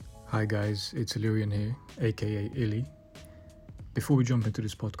Hi guys, it's Illyrian here, aka Illy. Before we jump into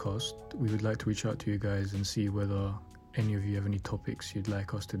this podcast, we would like to reach out to you guys and see whether any of you have any topics you'd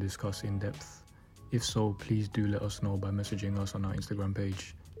like us to discuss in depth. If so, please do let us know by messaging us on our Instagram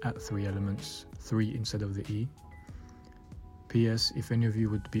page at 3elements, 3 instead of the E. P.S. If any of you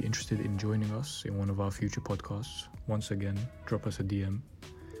would be interested in joining us in one of our future podcasts, once again, drop us a DM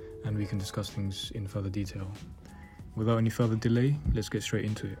and we can discuss things in further detail. Without any further delay, let's get straight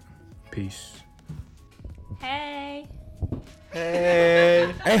into it. Peace. Hey.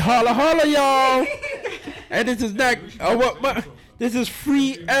 Hey, holla, y'all. And this is this is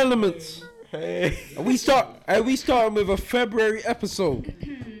 3 Elements. Hey, we starting with a February episode.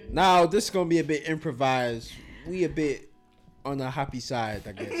 Now this is gonna be a bit improvised. We a bit on the happy side,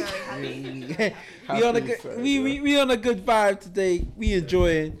 I guess. We on a good vibe today. We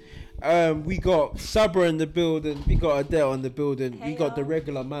enjoying. We got Sabra in the building. We got Adele in the building. Hey, we got the y'all.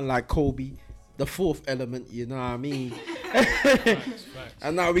 regular man like Kobe, the 4th element. You know what I mean?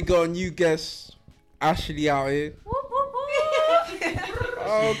 And now we got a new guest, Ashley out here.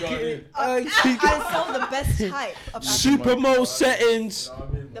 Okay. I saw the best type of Supermo settings,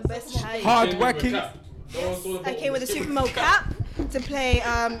 the best type. hard whacking. I came with a Supermo cap to play.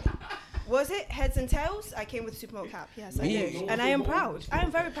 Was it Heads and Tails? I came with a Supermo cap. Yes, I did, and I am proud. I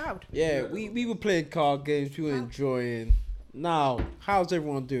am very proud. Yeah, we were playing card games. We were enjoying. Now, how's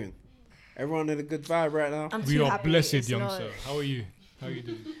everyone doing? Everyone in a good vibe right now? I'm We too are happy. blessed, It's young not- sir. How are you? How are you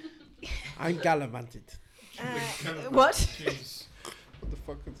doing? I'm gallivanted. What? Jeez. What the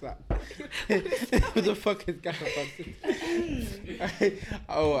fuck is that? What the fuck is gallivanted?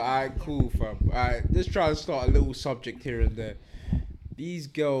 Oh, alright, cool, fam. Alright, let's try to start a little subject here and there. These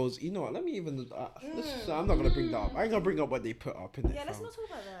girls, you know what? Let me even. I'm not gonna bring that up. I ain't gonna bring up what they put up in it. Yeah, let's fam. not talk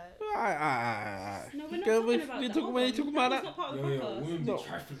about that. Alright. No, we're not Girl, talking we about that. talking about- you talking about That's that? not part of the podcast. No.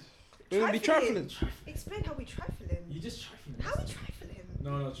 We're gonna be trifling. Explain how we trifling. You just trifling. How we trifling?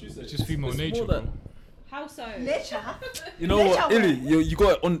 No, Tuesday. It's just female It's nature, more bro. than- How so? Nature. You know what, Nature Illy? You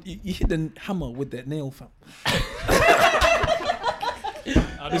got it on. You hit the hammer with that nail, fam.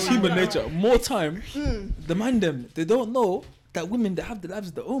 It's human nature. More time, the man them they don't know that women that have the lives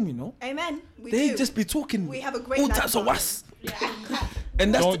of their own. You know, Amen. We they do. just be talking We have a great all life types of partner. was,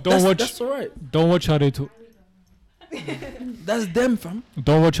 and that's Don't watch- That's all right. Don't watch how they talk. That's them, fam.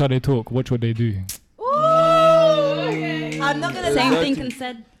 Don't watch how they talk. Watch what they do. Ooh. I'm not gonna Same lie. thing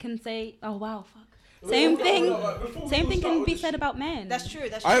can say. Oh wow, fuck. Same thing can be said about men. That's true.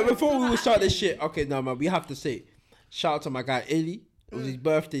 That's true. Alright, before we will start this shit, okay, no man, we have to say, shout out to my guy Illy. It was his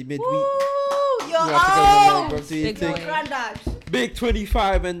birthday midweek. Ooh, you're We have to go to the old. birthday Big thing. boy. Granddad. Big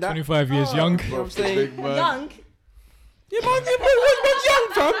 25 and that. 25 years Oh. young. You know what I'm saying? Young. Yeah, man, what's young,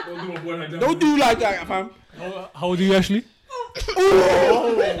 fam? Don't do like that, fam. How old are you, Ashley?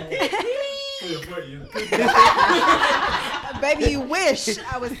 Baby, you wish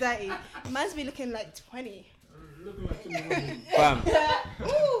I was 30. Man's be looking like 20. Fam.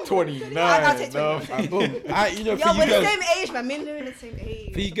 Ooh. 29. I'll take 20. Boom. Alright, you know, Yo, for you we're the girls, same age, man. Me and Louie the same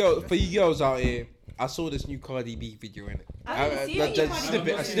age. for you girls out here, I saw this new Cardi B video in it. I haven't seen it. Just a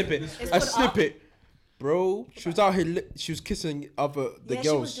put snippet. Bro, she was out here. She was kissing the Yeah, she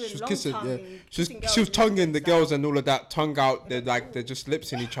girls. was doing She was long kissing. Yeah, tonguing, she was kissing she was girls tonguing the and girls and all of that. Tongue out. They're just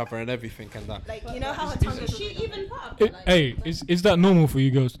lips in each other and everything and that. Like, you know how her tongue Is is. she even part of Eh, it? Like, Hey, is that normal for you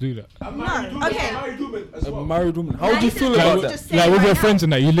girls to do that? No. Okay. A married woman. How would you Nice feel and about just that? just say Like with right your now. friends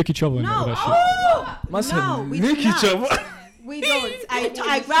and that, you lick each other and all No. that shit. Oh. Man said No, we lick do each not. other. We don't.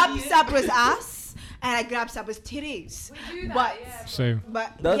 I grab Sabra's ass and I grab Sabra's titties. But Same.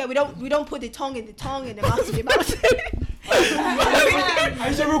 That- yeah, we don't put the tongue in the mouth in the mouth.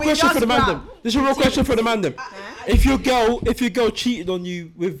 There's a real We question for just the man. grab. There's a real question for the man. If your girl cheated on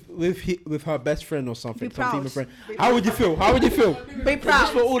you with her best friend or something, Be some proud. female friend, Be how would you feel? How would you feel? Be Just proud.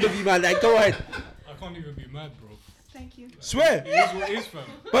 for all of you, man. Like, go ahead. I can't even be mad, bro. Thank you. Swear. It is what it is, fam.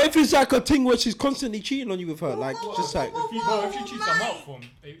 But if it's like a thing where she's constantly cheating on you with her, like just like. If she cheats, I'm out from.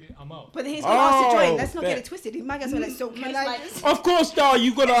 I'm out. But he's gonna ask to Oh, join. Let's not bet. get it twisted. He might get like so. Can I just? Of course, now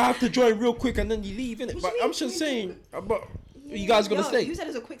you gonna have to join real quick and then you leave, innit? But I'm just saying. But you guys gonna Yo, stay? Use that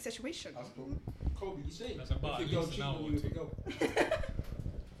as a quick situation. Kobe, you say? That's about at least an hour or two.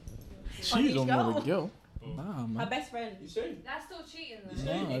 She don't know the go. girl. Nah, her man. best friend. You say? That's still cheating though.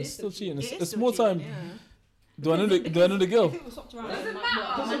 Nah, it's still cheating. It is It's still more cheating, time. yeah. Do I know the girl? If it was swapped around, Doesn't like,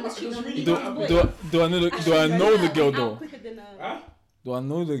 matter. what, man was cheating on me? Do I know the girl Out though? quicker than Do I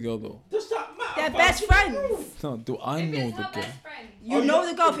know the girl though? Does that matter? They're best friends. No, do I If know it's the her girl? best friend. You know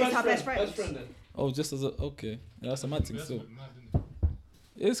the girl if it's her best friend. Best friend then. Oh, just as a okay. Yeah, that's a mad thing That's still. mad, isn't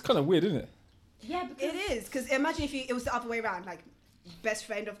it? It's kind of weird, isn't it? Yeah, because It is because imagine if it was the other way around. Like best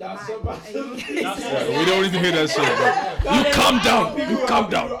friend of the That's man. so bad. We don't need to hear that shit, bro. You calm down. You calm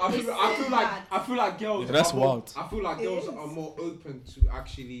down. I feel like girls. Yeah, that's are more, wild. I feel like It girls is. are more open to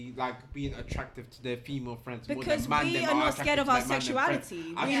actually like being attractive to their female friends. more Because than man we them are not attracted scared of to our their man them sexuality.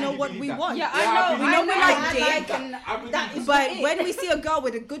 friends. I We truly know what believe we that. want. Yeah, I I believe know. We know we that. like dick. I believe That is But it. when we see a girl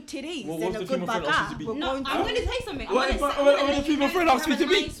with a good titties What and was a the good female friend asked you to baga, be? we're No, going I'm to. going to say something. I'm What gonna if say- I- I'm what gonna if let female you friend guys asks me have to a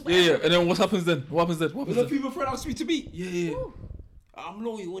be? nice Yeah, whatever. and then what happens then? What happens then? What When happens a then? female friend asks me to be, Yeah. I'm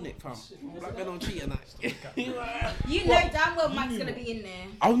loyal in it, fam. Like I don't cheat and that. You know damn well Mike's gonna be in there.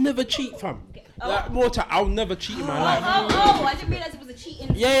 I'll never cheat, fam. Oh. Like, more time, I'll never cheat in my life. Oh, I didn't realize it was a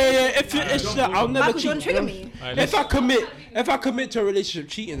cheating. Yeah. It's I'll never Michael, do you want cheat. to trigger me? If I commit to a relationship,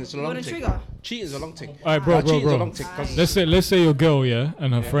 cheating is a You long want to thing. trigger? Cheating is a long thing. Alright, bro, Cheating is a bro. long thing. 'Cause- Let's say your girl, yeah,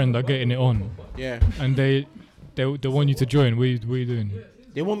 and her friend are getting it on, yeah, and they want you to join. What are you doing?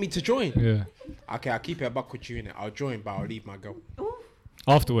 they want me to join. Yeah. Okay, I'll keep it a buck with you in it. I'll join, but I'll leave my girl.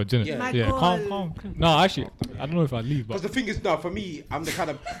 Afterwards, innit? Yeah. Yeah. Michael. Calm. No, actually, I don't know if I'd leave, Because but the thing is, no, for me, I'm the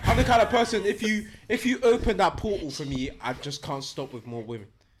kind of person. If you open that portal for me, I just can't stop with more women.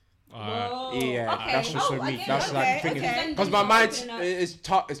 Yeah, Okay. that's just for I me. get That's it. like the Okay, thing. okay. Because my mind is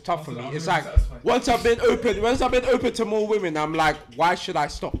tough. It's tough for me. It's like once I've been open to more women, I'm like, why should I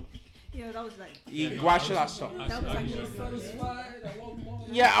stop? Yeah, that was like. Why should I stop? That was like.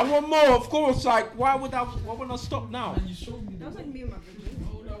 Yeah, I want more. Of course. Like, why would I stop now? That was like me and my brother.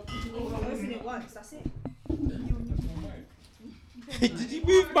 I opened it once. That's it. Did you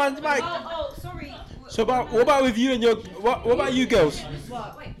move man's mic? Oh, sorry. So what about with you and your what about you girls?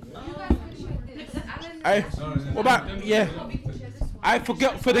 Hey, what about I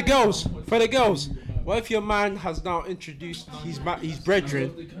forget for the girls. What if your man has now introduced his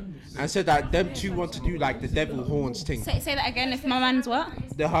brethren and said that them two want to do like the devil horns thing? Say that again. If my man's what?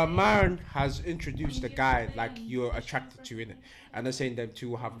 Her man has introduced a guy like you're attracted to in it, and they're saying them two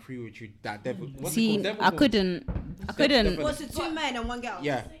will have a free with you. That devil. What's it See, called? Devil I horns? couldn't. Was it 2 men and 1 girl?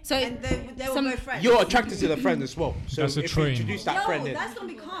 Yeah, So And they were some- both friends. you're attracted to the friend as well. So That's a if train. you introduce that Yo, friend in. that's gonna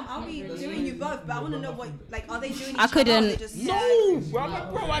be calm. I'll be doing you both, but I want to know what, like, are they doing each I other? couldn't- Or they just, No, bro,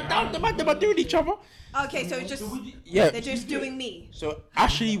 I doubt them are doing each other. Okay, so it's just Yeah. they're just doing me. So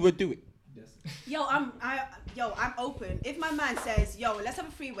Ashley would do it. Yo, I'm open. If my man says, yo, let's have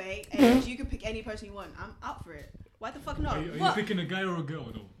a freeway and you can pick any person you want, I'm up for it. Why the fuck not? What? picking a guy or a girl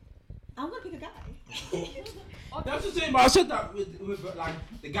though? I'm gonna pick a guy. That's the same. But I said that with like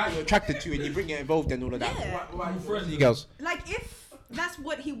the guy you're attracted to, and you bring it involved and all of that. Yeah. What you girls? Like if that's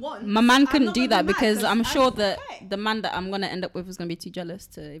what he wants. My man I'm couldn't not do gonna that be mad because I'm sure okay. that the man that I'm gonna end up with is gonna be too jealous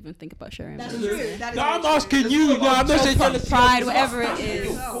to even think about sharing. That's with. true. That is No, I'm very asking true. you. No, I'm not saying jealousy. Pride, whatever it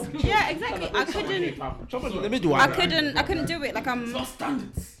is. Oh. Yeah, exactly. I couldn't. Someone in the middle. I couldn't do it. Like I'm.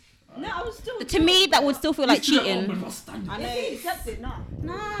 No, I was still. To me, that would still feel like cheating. I know. He accepts it now.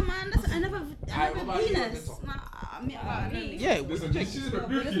 Nah, man, that's another what about you, Venus. Victor? Nah, me. Yeah, with But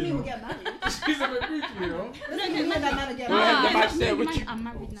doesn't mean we'll get married. She's a bit freaky, you know. Doesn't mean that man will get Yeah, married. the man's there with you. I'm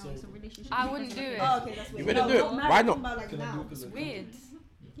married now. It's a relationship. I wouldn't do it. Oh, okay, that's weird. You better do it. married, Why not? I'm about, like, now. It's weird.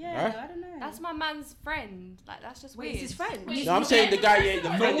 Yeah, Huh? I don't know. That's my man's friend. Like that's just Wait, weird. it's his friend. No, I'm saying the guy, the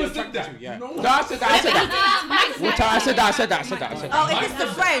friend you're attracted to. Yeah. No, I said that. I said that. Oh, if it's the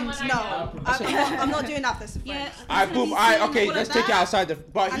friend, no. I'm not doing that. That's the friend. Alright, boom. Alright, okay, let's take it outside.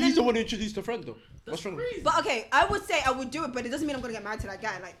 But he's the one who introduced the friend, though. What's wrong? But okay, I would say I would do it, but it doesn't mean I'm gonna get married to that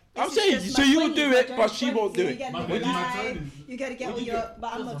guy. Like, I'm this is saying, just so my you would 20s, do my it, but joint she friends, won't do you it. get What the do you- guy, you gotta get all your.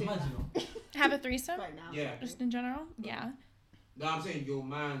 But I'm not doing that Have a threesome? right now. Yeah. Just in general? Yeah. No, I'm saying your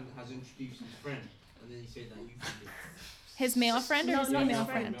man has introduced his friend, and then he said that you can do it. His male friend or his not female his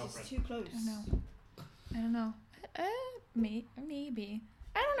friend? It's too close. I don't know. Maybe.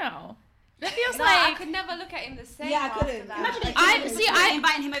 I don't know. It feels No, I like could never look at him the same. Yeah, I after couldn't. that. Imagine if I you see. were I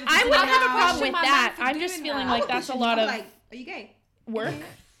inviting him over. I wouldn't have a problem question with my man that. for I'm just doing feeling that. like that's a lot of Like, are you gay? work.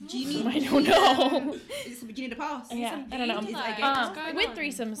 Do you need? I don't know. Do you need a pass? Yeah, I don't know. Is it Like, gay? what's going With on?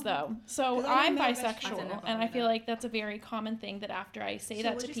 threesomes though, so 'Cause I I'm know male best friends bisexual, never and I do feel that. like that's a very common thing that after I say So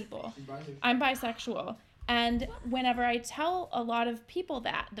that what'd to you say? people, I'm bisexual. And whenever I tell a lot of people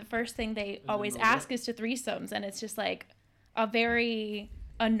that, the first thing they always ask is to threesomes, and it's just like a very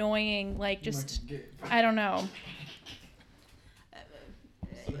annoying, like just I don't know.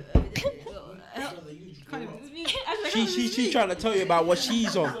 She trying to tell you about what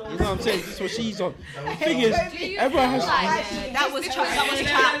she's on. You know what I'm saying? This is what she's on. The thing is, everyone has. That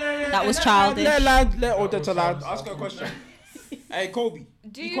was childish. Let order to land. Ask her a question. Hey, Kobe.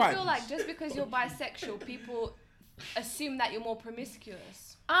 Do be you quiet. feel like just because you're bisexual, people assume that you're more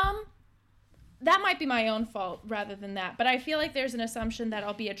promiscuous? That might be my own fault rather than that, but I feel like there's an assumption that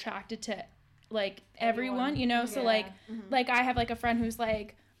I'll be attracted to like everyone, you know. So Yeah. like I have like a friend who's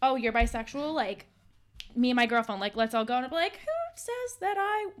like, oh, you're bisexual, like me and my girlfriend, like let's all go, and I'm like, who says that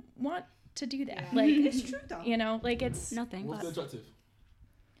I want to do that? Yeah. Like It's true though. you know, like it's Nothing. What's the attractive?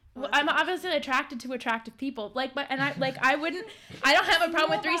 well, I'm obviously attracted to attractive people, like, but and I don't have a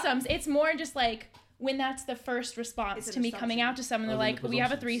problem with threesomes. It's more just like when that's the first response It's an to me coming assumption. out to someone, they're Other like, we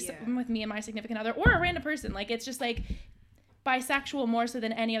have a presumptions. threesome with me and my significant other, or a random person. Like it's just like bisexual more so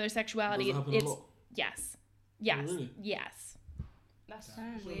than any other Does sexuality. it happen It's a lot? yes, really? yes. That's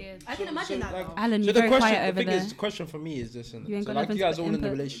weird. I can imagine that. like, though. Alan, So you're the very question, quiet the over thing there. is, the question for me is this, You ain't so got like nothing you to guys all in the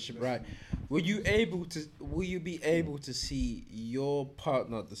input. relationship, right? Will you be able to see your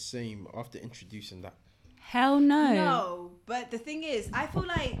partner the same after introducing that? Hell no. No, but the thing is, I feel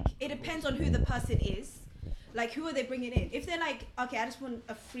like it depends on who the person is. Like, who are they bringing in? If they're like, okay, I just want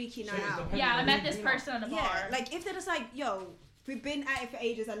a freaky night out. Yeah, I met this person at a Yeah, bar. like if they're just like, yo, we've been at it for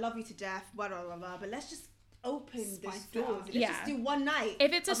ages, I love you to death, blah blah blah blah, but let's just open this Spice it doors. up. Let's Yeah. just do one night.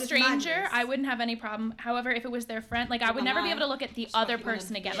 If it's a of this stranger, madness. I wouldn't have any problem. However, if it was their friend, like I would never be able to look at the other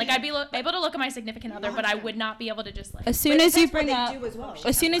person again. Like I'd be able to look at my significant other, but I would not be able to just like. As soon But it as you depends what bring they up, do as well.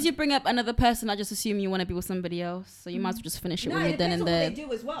 as soon as you bring up another person, I just assume you want to be with somebody else. So you might as well just finish it No, when it you're done depends in on what there. they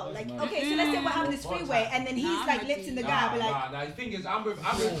do as well. Like, okay, so let's say we're having this freeway, and then he's like lifting the guy, I'll be like, The thing is, I'm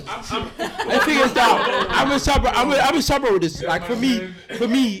The thing is that I'm a sub with this. Like for me,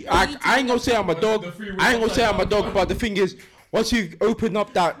 I ain't gonna say I'm a dog. I ain't gonna say I'm a dog, but the thing is, once you open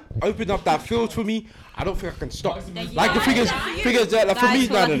up that field for me, I don't think I can stop. Like the thing is that like, for Guys me,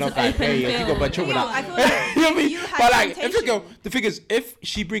 feel no, like no, no, it's an like, open hey, you got my field. chill with No, that. I feel like You know what I mean? you had But like, if you temptation. go, the thing is, if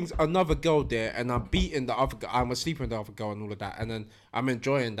she brings another girl there and I'm beating the other girl, I'm sleeping with the other girl and all of that, and then I'm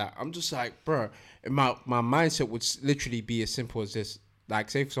enjoying that, I'm just like, bro, my mindset would literally be as simple as this. Like,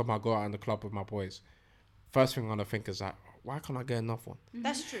 say for example, I go out in the club with my boys. First thing I'm gonna think is like, why can't I get another one?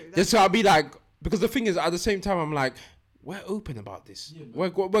 that's true. Just so I'll be like, because the thing is, at the same time, I'm like, we're open about this. We're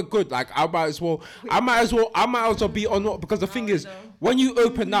good. Like I might as well be on. Because the thing is, when you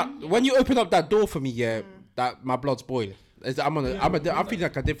open up that door for me, yeah, that my blood's boiling. I'm feeling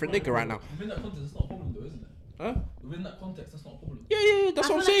like a different nigga right now. Within that context, that's not a problem, though, isn't it? Huh? Within that context, that's not a problem. Yeah, that's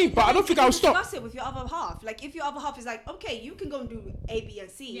what I'm feel saying. like But I don't think I'll you stop. discuss it with your other half. Like if your other half is like, okay, you can go and do A, B, and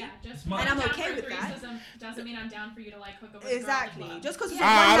C. just And I'm okay with that. Doesn't mean I'm down for you to like hook up Exactly. Just because it's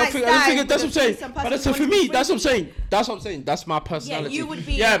I don't think that's what I'm saying. Some But person that's for wants to me. be That's what I'm freaky. saying. That's what I'm saying. That's my personality. you would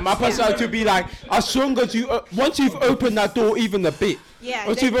be- Yeah, my personality would be like, as long as you once you've opened that door even a bit. Yeah,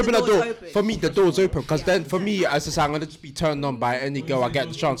 Once then you've opened the that door, door's open. for me the door's open. Because then for me, as I say, I'm gonna just be turned on by any girl I get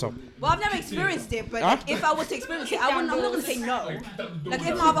the chance of. Well, I've never experienced it, but Huh? like, if I was to experience it, I'm not gonna say no. Like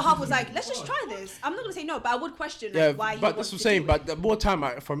if my other half was like, let's just try this, I'm not gonna say no, but I would question like, Yeah, why. he but wants that's what I'm to saying. do But it. the more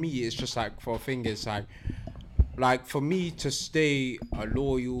time for me, it's just like for a thing is like for me to stay a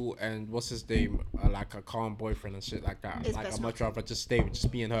loyal and what's his name, like a calm boyfriend and shit like that. It's Like best I'd not much rather just stay with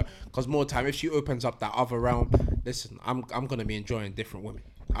just me and her. Cause more time, if she opens up that other realm, listen, I'm gonna be enjoying different women.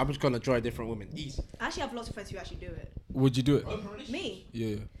 I'm just gonna enjoy different women. Easy. I actually have lots of friends who actually do it. Would you do it? Me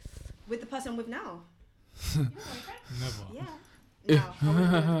Yeah. with the person I'm with now. Never. Yeah. No, I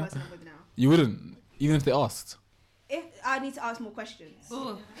wouldn't do it with the person I'm with now. You wouldn't, even if they asked. If I need to ask more questions,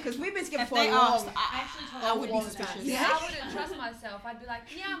 because we've been together If for they a long. asked, I would be suspicious. Yeah, I wouldn't trust myself. I'd be like,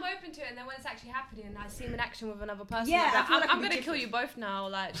 yeah, I'm open to it, and then when it's actually happening, and I see him in action with another person. Yeah, I'd be I feel like I'm it'd be gonna kill you both now.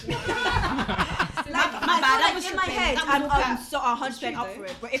 Like, In my head, I'm so 100% up though. for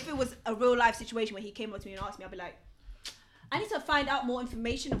it. But if it was a real life situation where he came up to me and asked me, I'd be like, I need to find out more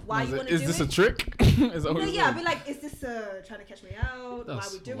information of why you want to do Is this it. a trick? Is that what No, it's yeah, I'd like? be like, is this trying to catch me out? Why are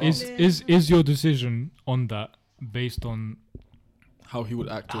we doing Is this? is your decision on that based on How he would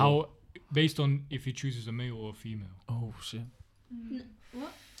act. based on if he chooses a male or a female? Oh shit.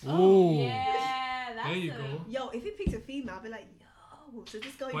 Oh, Yeah, that's there you go. Yo, if he picks a female, I'd be like, yo, so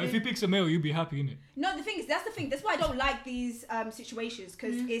this guy. But if he picks a male, you'll be happy, innit? No, the thing is, that's the thing. That's why I don't like these situations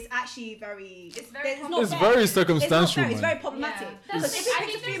because it's actually very. It's very it's not It's fair. very It's not circumstantial, fair. It's man. very problematic. Yeah. Because That's if the he thing.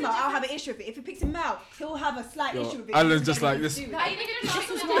 picks a I think female, there's a I'll have an issue with it. If he picks a male, he'll have a slight Yo, issue with it. Alan's It's just like this. anything to do No, with even it. if you're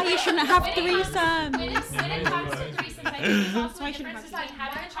talking why you shouldn't have when it comes- threesomes. When it comes to threesomes, I think it's also why a shouldn't difference have between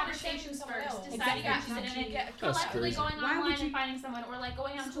having a conversation first, deciding Exactly. you're interested in it, That's collectively crazy. going Why would online you- and finding someone, or like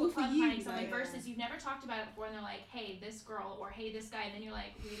going out It's to all a for club you, finding someone, yeah. versus you've never talked about it before and they're like, hey, this girl, or hey, this guy, and then you're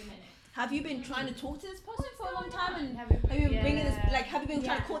like, wait a minute. Have you been trying to talk to this person for a long time and Have have you been bringing this like have you been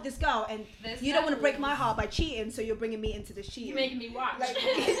trying to Yeah. court this girl and There's you don't want to break levels. my heart by cheating, so you're bringing me into this cheating. You're making me watch. like,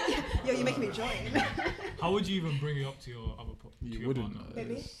 yo, you're making me enjoy it. How would you even bring it up to your other to You your wouldn't. partner?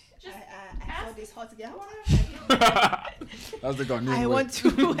 Baby, Just I for this hot girl. That's the guy. I want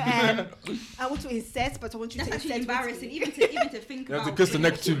to incest, but I want you That's to actually incest embarrassing, with me. even to think You have about. to kiss the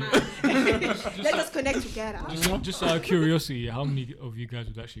neck too. Let us connect together. Just out of curiosity, how many of you guys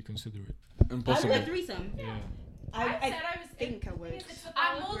would actually consider it? Impossible. A threesome. Yeah. I think I would.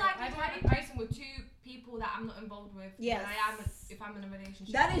 I'm more likely to have a threesome with 2 people that I'm not involved with Yes. than I am if I'm in a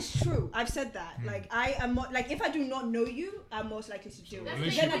relationship. That is true. I've said that. Like I am more, like if I do not know you, I'm most likely to do it.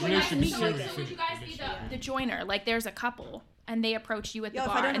 Relationship- Then I relationship meet is you serious. again. So would you guys be Yeah. the joiner? Like, there's a couple, and they approach you at the Yo, if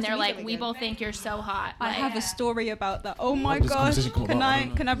I bar, don't and have to they're meet like, them "We again. both think you're so hot." I Like, have a story about that. Oh my this gosh. conversation come about? I don't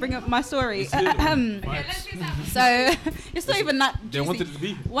know. Can I bring up my story? Okay, let's do that. So it's not even that. They juicy. wanted it to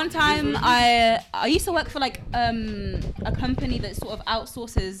be. One time, I used to work for like a company that sort of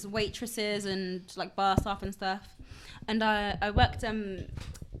outsources waitresses and like bar staff and stuff, and I worked in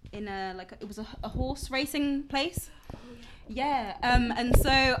it was a horse racing place. Yeah, and so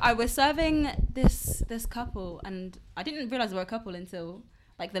I was serving this couple, and I didn't realize they were a couple until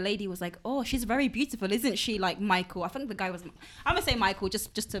like the lady was like, "Oh, she's very beautiful, isn't she?" Like Michael. I think the guy was. I'm gonna say Michael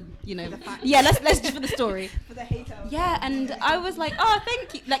just to Yeah, let's just for the story. For the hater. Yeah, and I was like, "Oh,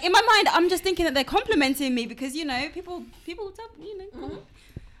 thank you." Like in my mind, I'm just thinking that they're complimenting me because people tell.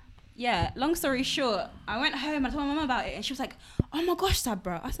 Yeah. Long story short, I went home. I told my mum about it, and she was like, "Oh my gosh,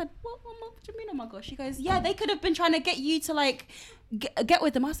 Sabra." I said, "What, Mama? What do you mean? Oh my gosh?" She goes, "Yeah, they could have been trying to get you to like get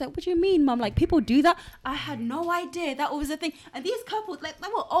with them." I was like, "What do you mean, Mum? Like people do that?" I had no idea that was a thing. And these couples, like they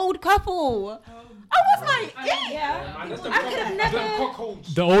were old couple. I was like, yeah. I could have never.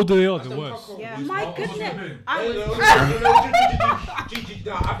 The older they are, the worse. Yeah. My goodness.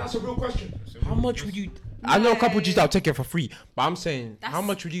 That's a real question. How much would you? I know a couple just out take it for free, but I'm saying, how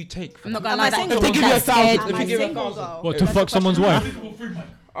much would you take? I'm not gonna Am lie. I That single? If they give you that 1,000, scared if me. you give single 1,000, though? What, to fuck someone's wife?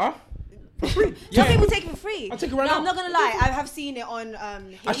 huh? Some people take it for free. I'll take it right No, now. I'm not gonna lie. I have seen it on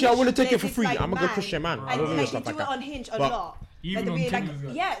Actually, I wouldn't take There's it for this, free. like, I'm a good Christian man. I And don't do like stuff they like do it that. on Hinge a But- lot. Even Like, on they'll be Tinder.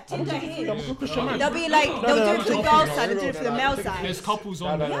 like, yeah, Tinder, I'm a Hinge. good Christian man. They'll be like, they'll do it for the girl side and do it for the male There's side. couples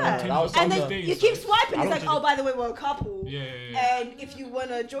on there. no, on no, Tinder. that was And on then the- you keep swiping. I It's don't like, do oh, by the way, we're a couple. Yeah, yeah, yeah. And if you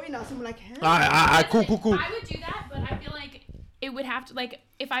wanna join us, I'm like, huh? Cool. I would do that, but I feel like it would have to, like,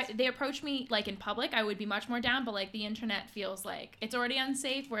 if they approach me like in public, I would be much more down. But like the internet feels like it's already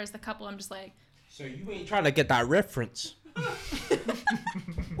unsafe, whereas the couple, I'm just like, So you ain't trying to get that reference.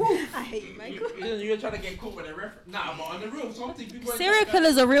 I hate you, Michael. You're trying to get caught with a reference. Nah, but on the real, something people. Serial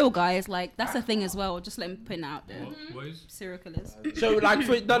killers are real, guys. Like that's a thing as well. Just let me put it out there. What is? Serial killers. So like,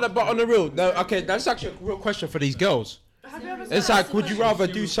 but on the real, no, okay, that's actually a real question for these girls. It's like, would you rather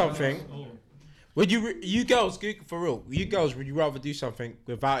do something? Would you girls, for real, you girls, would you rather do something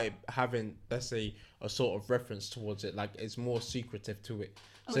without it having, let's say, a sort of reference towards it? Like it's more secretive to it.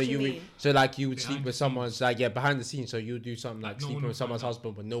 So What do you would, mean? so like you would Behind sleep the with someone's like behind the scenes. So you do something like No sleeping one with someone's find out.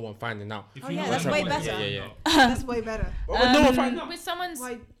 husband, but no one finding out. If Oh, you yeah, know that's what way happens- better. Yeah. That's way better. But no one find out. with someone's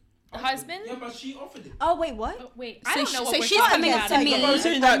Why? husband. Yeah, but she offered it. Oh wait, what? Oh, wait, So I don't she- know what so we're she's talking coming about. up to me. But I'm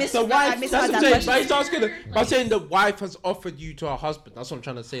saying I that missed the that- I wife. missed That's that what I'm saying. question. But it's asking. But I'm saying the wife has offered you to her husband. That's what I'm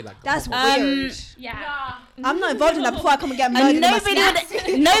trying to say. Like That's proper- weird. Yeah. I'm not involved in that before I come and get murdered. And in my nobody snacks.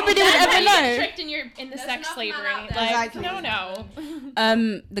 would nobody would That's how ever you get know. tricked in the There's sex enough men slavery. out there. Like, Exactly.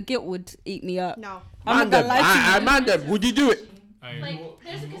 no. The guilt would eat me up. No. I'm Man not them, gonna lie to you. I man them. Would you do it?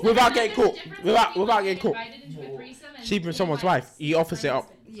 Without getting caught. Without getting caught. Sleeping with someone's wife. He offers it up.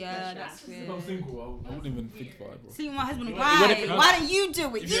 Yeah, that's weird. If I'm single, I wouldn't even think about it, bro. See my husband. wouldn't Why? think- Why don't you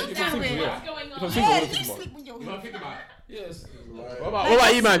do it? You do if I'm it. single, yeah. What's going If I'm on? single, I Yeah, wouldn't you think about sleep with your. Yes. What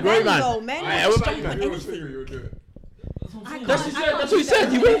about you, man? What about you, man? Yo, man. Alright, what about you, man? You would figure you would do it. That's what he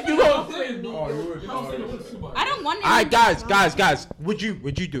said. You won't. Oh, you would. I don't want it. Alright, guys. Would you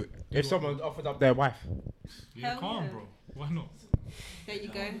do it if someone offered up their wife? Yeah, Hell calm, yeah. bro. Why not? There you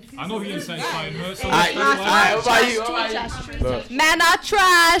go. I know he ain't satisfying her. So Alright, what about you? What about you? Look, Men are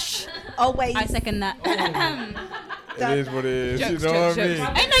trash. Always. I second that. it is what it is. You know what I mean?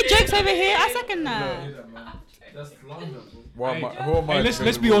 Ain't no jokes over here. I second that. Who am I? Hey,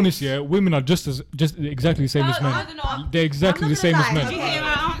 let's be honest, yeah. Women are just exactly the same as men. don't know. They're exactly I'm the not same gonna as lie. Did you men. hear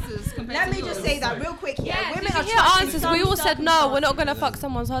our answers? Let me just say that real quick here. Yeah, Women did are you hear trash in answers? some We all said no, circumstances. we're not gonna fuck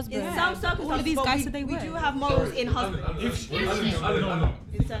someone's husband. In some circumstances, All of these but guys we, said they we were. do have morals in husbands. Here's the thing.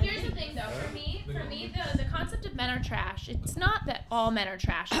 Here's the thing, though. For me, the concept of men are trash. It's not that all men are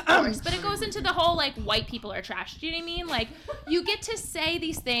trash, of course, but it goes into the whole like white people are trash. Do you know what I mean? Like you get to say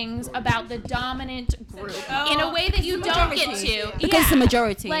these things about the dominant group in a way that you don't get to. Because it's the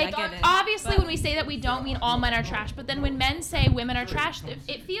majority. Like, I get it. obviously, when we say that, we don't mean all men are trash. But then when men say women are trash,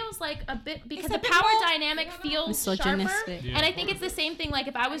 it feels like a bit because It's a the bit power more- dynamic feels sharper. Misogynistic. And I think it's the same thing. Like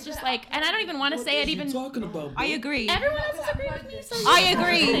if I was just like, and I don't even want to say it even. Talking about. I agree. Everyone else disagree with me. So I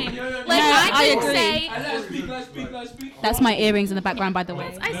agree. Like No, I I can agree. say. Let's speak. That's my earrings in the background, by the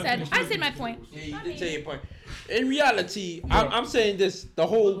way. I said my point. Yeah, you did say your point. In reality, I'm saying this. The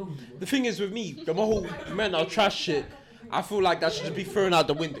thing is with me, the whole men are trash shit. I feel like that should just be thrown out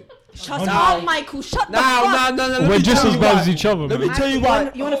the window. Shut up, Michael. Shut the No. fuck. Let We're me just tell as you bad why. as each other, Let me man. tell you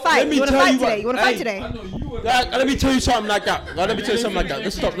why. You want to fight? Let me You want to tell fight you today? what- You want to fight hey. today? Let me tell you something like that. Let me tell you something like that.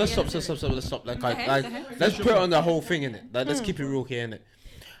 Let's stop. Let's put on the whole thing in it. Let's keep it real here in it.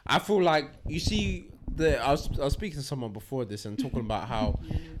 I feel like you see. I was speaking to someone before this and talking about how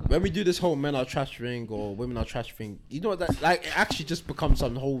when we do this whole men are trash thing or women are trash thing, you know that like it actually just becomes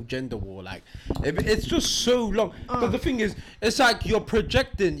some whole gender war. Like it's just so long. But the thing is, it's like you're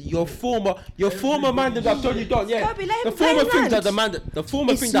projecting your former man that have done you done. Yeah, Kirby, let the him former thing land. that the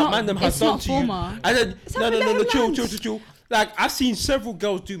former It's thing not- that Mandem has it's done not to former. you, and then Let him land. chill. Like I've seen several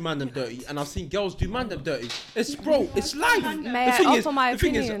girls do Mandem dirty, and I've seen girls do Mandem dirty. It's life. May the I thing offer is, my the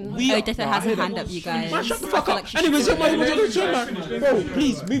thing is, opinion? we Odetta has a hand up, you guys. Man, shut the I fuck feel up. like she Anyways, should- bro,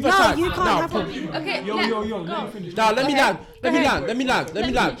 please move aside. you can't Now, have bro. Okay. Let me finish. Now let me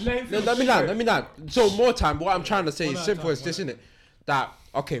land. So more time. What I'm trying to say is simple as this, innit? That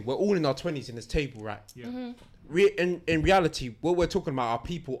okay, we're all in our 20s in this table, right? Yeah. In reality, what we're talking about are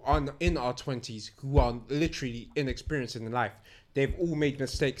people in our 20s who are literally inexperienced in life. They've all made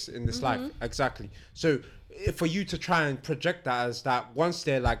mistakes in this life. Exactly. So for you to try and project that as that once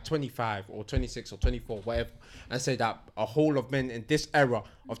they're like 25 or 26 or 24, whatever, and say that a whole of men in this era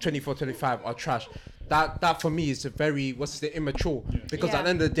of 24, 25 are trash, that for me is a very immature, because at the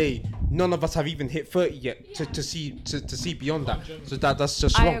end of the day, none of us have even hit 30 yet to see beyond that. So that's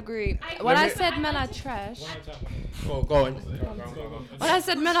just I wrong. agree. When I said men are trash, Go on. when I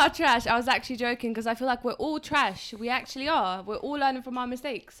said men are trash, I was actually joking because I feel like we're all trash. We actually are. We're all learning from our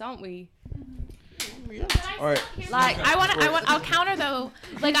mistakes, aren't we? All right. Like I'll counter though.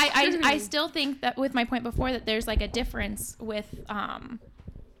 Like I still think that with my point before that there's like a difference with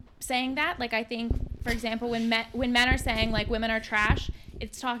saying that. Like I think, for example, when men are saying like women are trash,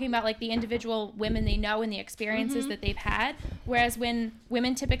 it's talking about like the individual women they know and the experiences that they've had. Whereas when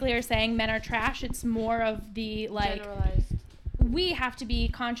women typically are saying men are trash, it's more of the like generalized. we have to be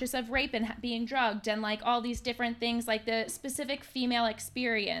conscious of rape and being drugged and like all these different things, like the specific female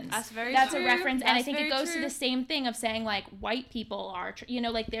experience. That's very That's true. a reference, and I That's think it very goes to true. the same thing of saying like white people are,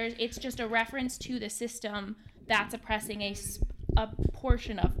 like it's just a reference to the system that's oppressing a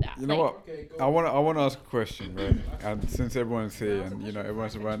portion of that. You know Like, what? I want to ask a question, right? And since everyone's here and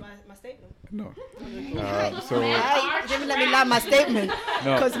everyone's around, My statement. no. I didn't let me land my statement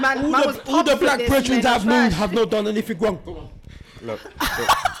No. because man was All the popped black with this, brethren man, I've known trash. have not done anything wrong. Look.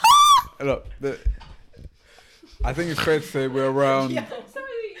 I think it's fair to say we're around. Let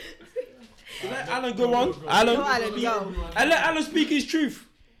Alan go on. Alan, Go, Alan, speak. go. And let Alan speak his truth.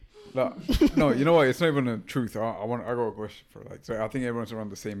 Look, no, you know what? It's not even the truth. I got a question for like. So I think everyone's around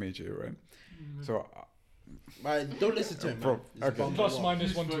the same age here, right? So, Man, don't listen to him. bro, Man. okay. Plus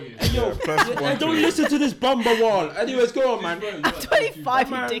minus 1 2 years. Yo, plus one, and don't two. listen to this bumper wall. Anyways, go on, man. I'm 25,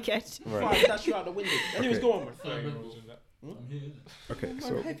 you Man. dickhead. Right. That's you out the window. Anyways, go on, man. Okay, Man,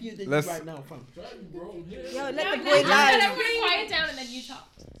 so heavier than let's. you right now, fam. Yo, let the no, boy land. everybody quiet down and then you talk.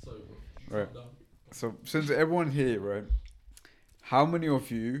 Right. So since everyone here, right, how many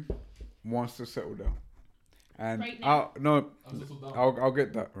of you wants to settle down? And Right now? I'll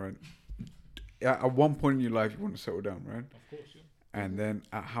get that, right. At one point in your life, you want to settle down, right? Of course, yeah. And then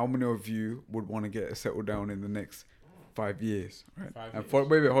how many of you would want to get a settle down in the next 5 years, right? 5 And years.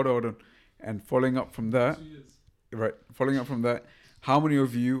 wait, hold on. And following up from that, how many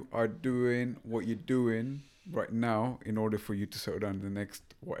of you are doing what you're doing right now in order for you to settle down in the next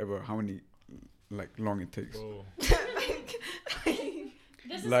how many long it takes? Bro.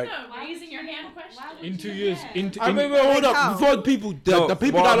 This Like- isn't a raising your hand question. In 2 years, Wait, hold Like up. how? Before the people, No, the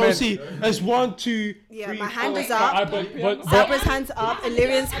people what that I don't meant- see, it's 1, 2, Yeah, 3, my hand 4. is up. but Sabra's hands up.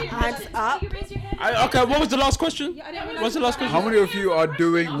 Illyrian's hands up. You raise your hand. Okay, what was the last question? What's the last question? How many of you are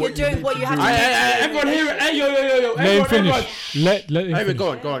doing You're what doing you what need you to have do? to Everyone here, hey, yo. let him Everyone. finish. Let him Anyway, finish. go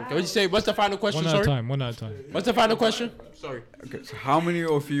on. Can you say, what's the final question, One at a sorry? time. One at a time. What's the final question? Sorry. Okay, so how many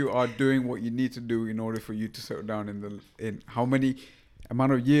of you are doing what you need to do in order for you to settle down in how many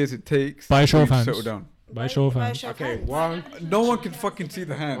amount of years it takes By a show for of you to hands. settle down? By show of By a hands. show of Okay, hands. 1, No one can fucking see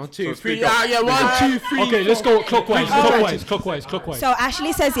the hand. 2, so 3. speak up. Yeah, 1, 2, 3. Okay, let's go clockwise. Alright. Clockwise. So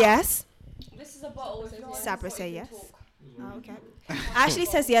Ashley says yes. This is a bottle. Sabra say yes. Oh, okay. Ashley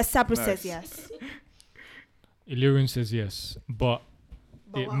says yes. Sabra says yes. Illyrian says yes, but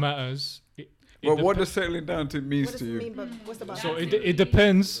it what? matters. But what does settling down to means What does to it you? mean? But what's the So it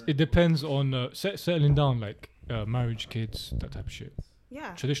depends. It depends on settling down, like marriage, kids, that type of shit.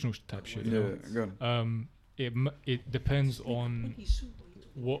 Yeah. Traditional type shit. You Yeah, know? go on. It depends on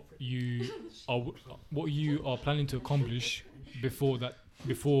what you are planning to accomplish before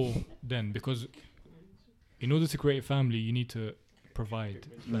then, because in order to create a family, you need to provide.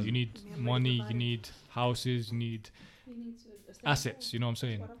 Like, you need money, you need houses, you need assets. You know what I'm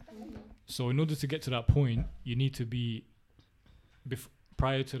saying? So in order to get to that point, you need to be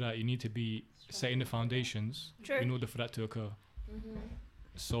prior to that, you need to be setting the foundations True. in order for that to occur.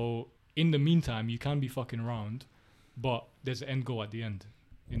 So in the meantime, you can be fucking around, but there's an end goal at the end,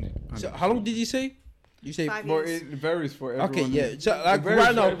 innit? So how long did you say? You say 5 But years. it varies for everyone. okay, yeah. So like varies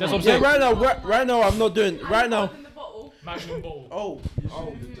right now, for That's what I'm yeah, saying. right now, I'm not doing right now. Magnum bottle. Oh,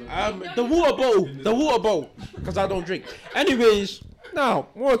 the water bottle, because I don't drink. Anyways, now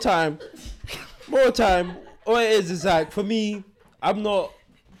more time. All it is like for me, I'm not.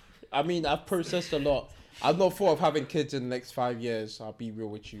 I mean, I've processed a lot. I've not thought of having kids in the next 5 years. I'll be real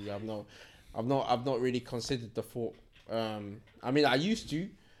with you. I've not really considered the thought. I mean, I used to,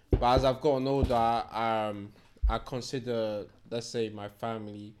 but as I've gotten older, I consider, let's say, my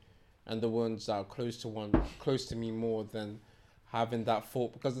family and the ones that are close to me more than having that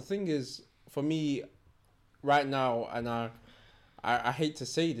thought. Because the thing is, for me, right now, and I hate to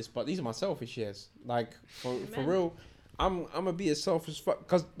say this, but these are my selfish years. Like for real, I'm gonna be as selfish fuck.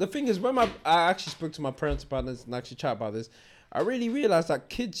 Because the thing is, when I actually spoke to my parents about this and actually chat about this, I really realized that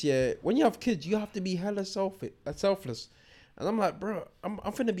kids, when you have kids, you have to be hella selfless. And I'm like, bro, I'm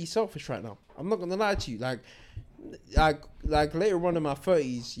finna be selfish right now. I'm not gonna lie to you. Like later on in my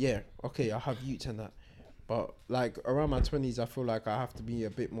 30s, yeah, okay, I'll have youth and that. But like around my 20s, I feel like I have to be a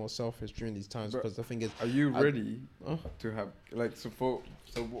bit more selfish during these times, because the thing is, Are you ready to have like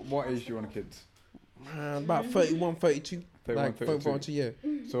what age do you want kids? about 31, 32. 31, like 32, yeah.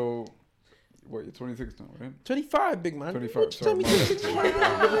 So what, you're 26 now, right? 25, big man. 25. What you tell me? 26?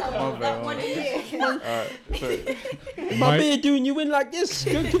 Alright, so My beard doing you in like this.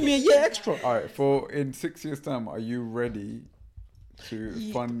 Give me a year extra. alright, for in 6 years' time, are you ready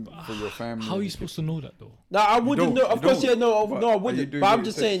to fund for your family? How are you supposed to know that though? No, I wouldn't know. Of course, yeah, no, But no, I are you wouldn't. doing But what I'm it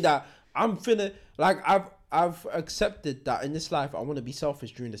just takes? saying that I'm finna like I've accepted that in this life I want to be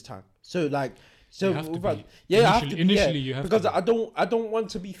selfish during this time. So like. So You have to without- be. yeah, I have to be, Initially, yeah, you have because to be. I don't want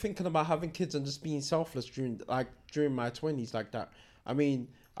to be thinking about having kids and just being selfless during my 20s like that. I mean,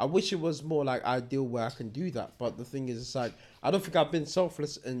 I wish it was more like ideal where I can do that, but the thing is, it's like I don't think I've been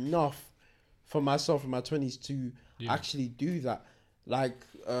selfless enough for myself in my 20s to actually do that. Like,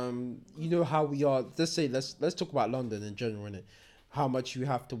 you know how we are. Let's talk about London in general, innit? How much you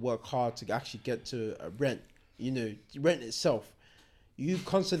have to work hard to actually get to rent. You know, rent itself. You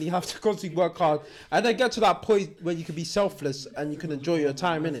constantly have to work hard, and then get to that point where you can be selfless and you can enjoy your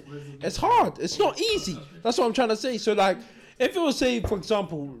time in it. It's hard. It's not easy. That's what I'm trying to say. So like, if it was, say, for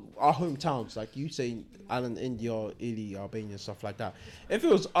example, our hometowns, like you say, Ireland, India, Italy, Albania, stuff like that. If it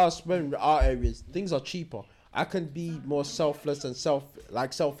was us, when our areas, things are cheaper. I can be more selfless and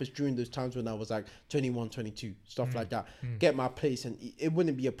selfish during those times when I was like 21, 22, stuff like that. Get my place, and it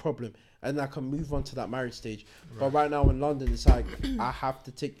wouldn't be a problem. And I can move on to that marriage stage. But right now in London, it's like I have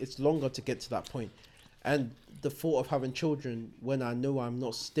to it's longer to get to that point. And the thought of having children when I know I'm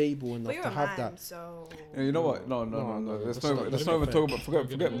not stable enough But you're to a have man, that. so Yeah, you know what? No. Let's not even talk about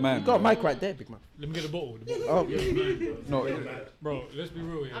forget man. You got a mic right there, big man. Let me get a bottle. Oh, No, Bro, let's be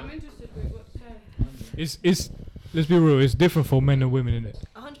real, yeah. I'm interested with what's It's let's be real, it's different for men and women, innit?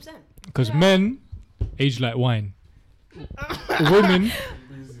 100%. Because men age like wine. Women,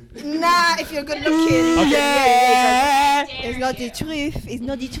 Nah, if you're good looking. Yeah. It's not the truth. It's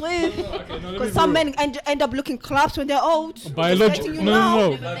not the truth. Because some men end up looking claps when they're old. biologically, You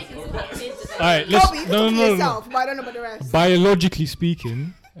no. now. Alright, let's Kobe, you can talk for yourself, but I don't know about the rest. Biologically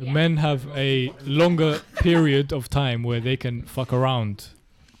speaking, men have a longer period of time where they can fuck around,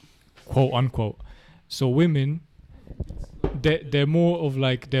 quote unquote. So women, they're more of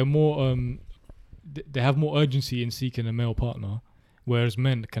like they have more urgency in seeking a male partner, whereas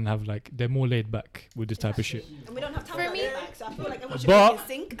men can have like they're more laid back with this type of shit. And we don't have time For for me- me, so I feel like everyone should But-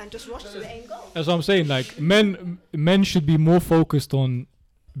 be in sync and just rush to the end goal. That's what I'm saying. Like men should be more focused on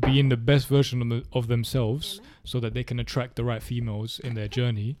being the best version of themselves, so that they can attract the right females in their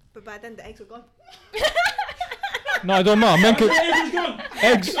journey. But by then the eggs are gone. No, I don't matter. Men can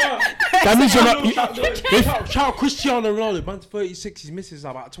eggs. That means you're not. Shout out Cristiano Ronaldo. Man's 36. His missus is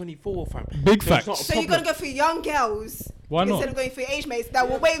about 24, fam. Big So it's facts. not a So you're problem. gonna go for young girls Why instead not? of going for your age mates that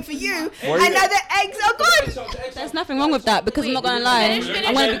were waiting for you, Why and you- now the eggs are good. There's nothing wrong with that because I'm not gonna lie.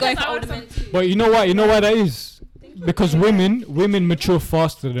 I'm gonna be going for older men. But you know why? You know why that is? Because women mature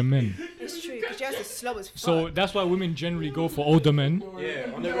faster than men. It's true, because yours is slow as fuck. So that's why women generally go for older men. But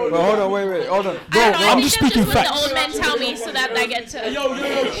hold on, wait, hold on. I don't know. I'm I just think that's speaking just what facts. the old men tell me so that I get to.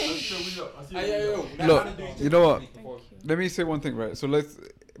 Look, you know what? Let me say one thing, right? So let's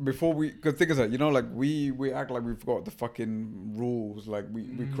before we, because think of that, you know, like we act like we've got the fucking rules, like we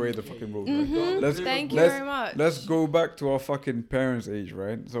create the fucking rules. Right? Thank you very much. Let's go back to our fucking parents' age,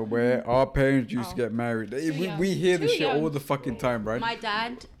 right? So where our parents used to get married, we hear this shit all the fucking time, right? My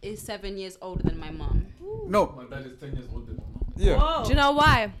dad is 7 years older than my mom. No, My dad is 10 years older than me. yeah. Do you know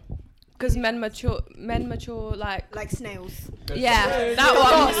why? Because men mature Like snails. yeah, that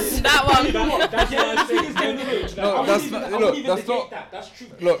one. That one. No, that's not. Look, that's not. That's true.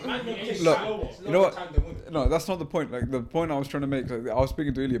 Look, you know what? No, that's not the point. Like the point I was trying to make. Like, I was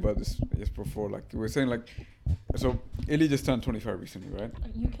speaking to Illy about this just before. Like we were saying, like, so Illy just turned 25 recently, right?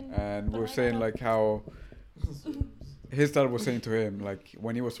 And we were saying like how his dad was saying to him, like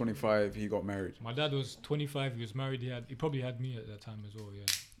when he was 25, he got married. My dad was 25. He was married. He probably had me at that time as well. Yeah.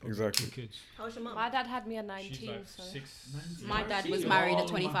 Exactly. Two kids. How was your mum? My dad had me at She's 19. like So. 6. My dad was married at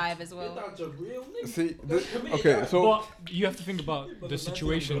 25 as well. See, okay, so But you have to think about the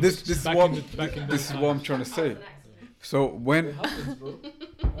situation. this is back what in the, back in the this is what I'm trying to say. So when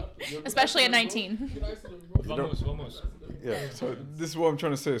Especially at 19. Vamos. yeah, so this is what I'm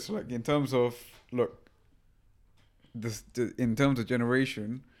trying to say. So like in terms of look, in terms of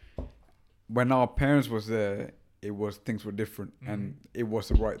generation, when our parents was there, it was things were different, and it was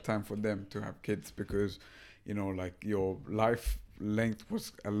the right time for them to have kids because, you know, like your life length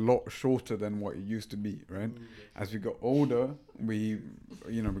was a lot shorter than what it used to be, right? As we got older, we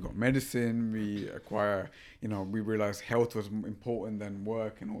got medicine, we acquire, we realized health was important than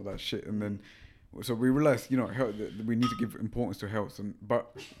work and all that shit, and then so we realized, health, that we need to give importance to health,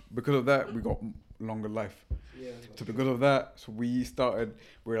 but because of that, we got longer life. So because of that, so we started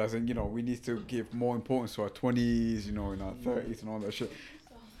realizing, we need to give more importance to our 20s, in our 30s and all that shit.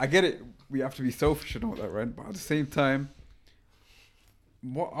 I get it. We have to be selfish and all that, right? But at the same time,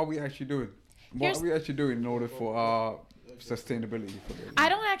 what are we actually doing? What are we actually doing in order for our sustainability? I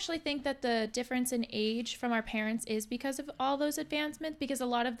don't actually think that the difference in age from our parents is because of all those advancements, because a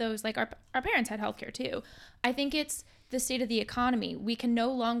lot of those, like our parents had healthcare too. I think it's the state of the economy. We can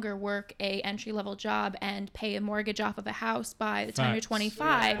no longer work a entry-level job and pay a mortgage off of a house by the time you're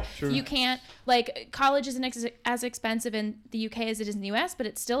 25. True. You can't, like, college isn't as expensive in the UK as it is in the US, but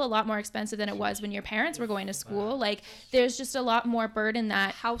it's still a lot more expensive than it was when your parents were going to school. Like, there's just a lot more burden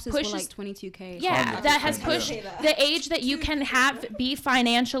that Houses pushes, were like 22K. yeah, that has pushed the age that you can be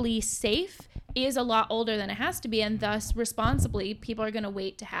financially safe is a lot older than it has to be, and thus responsibly people are going to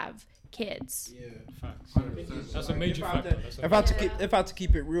wait to have kids. Facts. That's a major factor. If I had to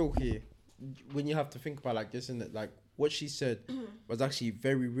keep it real here, when you have to think about like this, isn't it? Like what she said was actually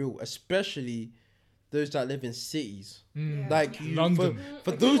very real, especially those that live in cities. Like London.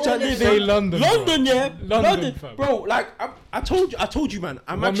 For those that live Say in London, London, bro. yeah, London, fam. bro. Like I told you, man.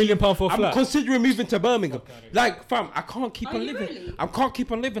 I'm £1 million for a I'm flat. considering moving to Birmingham. Like, fam, I can't keep Are on you living. really? I can't keep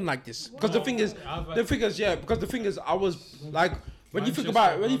on living like this because the thing is, I was like. When you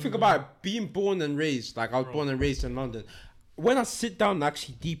think about being born and raised, like I was born and raised in London, when I sit down and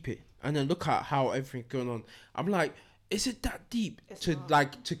actually deep it and then look at how everything's going on, I'm like, is it that deep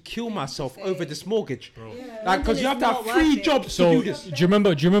to kill myself over this mortgage? Like, because you have to have 3 jobs to do this. Do you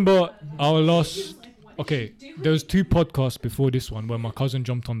remember our last? Okay, there was 2 podcasts before this one where my cousin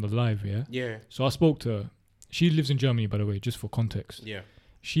jumped on the live. Yeah. So I spoke to her. She lives in Germany, by the way, just for context. Yeah.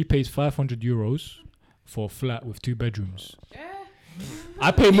 She pays €500 for a flat with 2 bedrooms.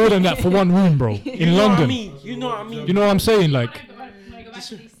 I pay more than that for 1 room, bro, in London. You know what I mean? You know what I'm saying? Like,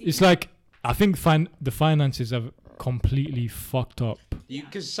 it's like I think the finances have completely fucked up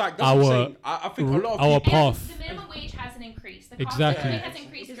Because like, that's what I'm saying. I think a lot of our people, path. The minimum wage hasn't increased. The cost Exactly. of living has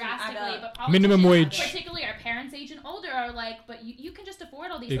increased drastically, but Minimum politicians, wage. particularly our parents' age and older, are like, but you can just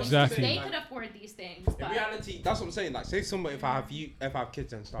afford all these Exactly. things. They could afford these things. in But reality, that's what I'm saying. Like, say somebody, if I have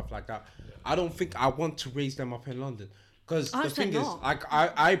kids and stuff like that, I don't think I want to raise them up in London. Because the thing is, like,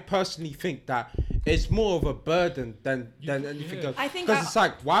 I personally think that it's more of a burden than anything else. I think because it's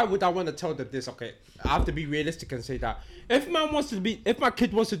like, why would I want to tell them this? Okay, I have to be realistic and say that if my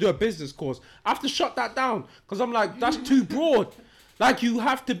kid wants to do a business course, I have to shut that down because I'm like, that's too broad. Like you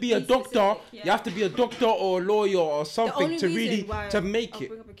have to be a doctor. yeah. You have to be a doctor or a lawyer or The something only to reason really why to make I'll it.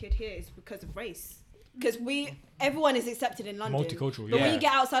 bring up a kid here is because of race. Because everyone is accepted in London. Multicultural, But when yeah. you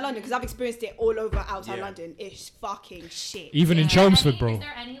get outside London, because I've experienced it all over outside Yeah. London, it's fucking shit. Even in Is there Chelmsford, any- bro. Is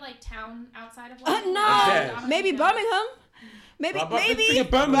there any like town outside of London? No, Yeah. maybe Birmingham. Maybe, But the maybe. thing is,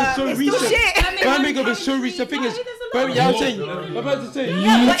 Birmingham is so but it's still recent. shit. Birmingham is so recent. The thing is, yeah, I'm saying, I'm about to say,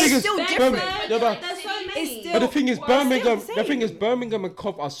 Yeah, but the thing it's is, still Birmingham- different. no, but- There's so many. It's still- But the thing is, Well, it's Birmingham. still The the thing is, same. Birmingham and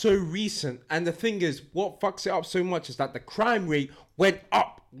Cov are so recent, and the thing is, what fucks it up so much is that the crime rate went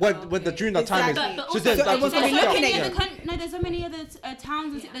up when the during that time is. Exactly. But So also, then So that's everyone's what gonna fucks be it looking up. at Yeah. no, there's so many other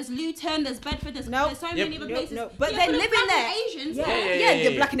towns. There's Luton, there's Bedford, there's Nope. so Yep. many other Nope, places. nope. But Yeah, they're full of living black there. and Asians. Yeah.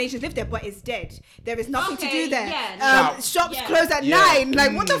 The black and Asians live there, but it's dead. There is nothing to Okay, do there. yeah, no. Shops Yeah. close at Yeah. 9.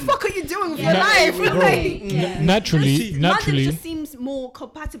 Like, what the fuck are you doing with your Yeah. life? Bro, Like, naturally, London just seems more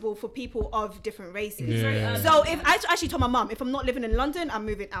compatible for people of different races. Yeah. So if I actually told my mum, if I'm not living in London, I'm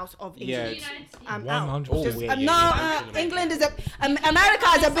moving out of Yeah. England. United States. I'm 100%. out. Just, Oh, yeah, no, yeah, yeah. England is America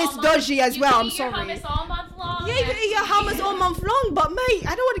is a bit dodgy as well. I'm You can eat your sorry. hummus all month long. Yeah, you can eat your hummus all month long, but mate,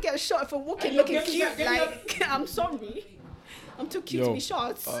 I don't want to get a shot for walking looking cute. Like, I'm sorry. I'm too cute to Yo, be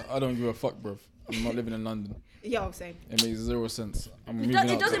shot. I don't give a fuck, bruv. I'm not living in London. Yeah, I'm saying. It makes zero sense. I'm moving It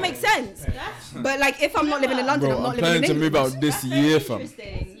out. doesn't make sense. But like, if I'm not living in London, Bro, I'm not I'm living planning in to England. move out this year, fam.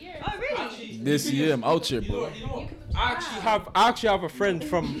 Oh, really? This year, I'm out here, bro. I actually have a friend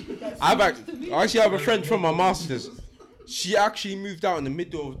from. I actually have a friend from my masters. She actually moved out in the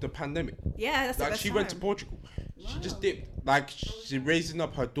middle of the pandemic. Yeah, that's the Like best she went to time. Portugal. She just dipped. Like she's raising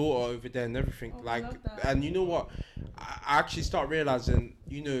up her daughter over there and everything. Like, love that. and you know what? I actually start realizing,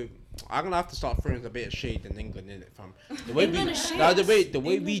 I'm gonna have to start throwing a bit of shade in England, innit, fam? The way England is shit. the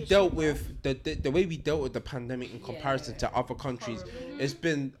way we dealt with the way we dealt with the pandemic in comparison to other countries, it's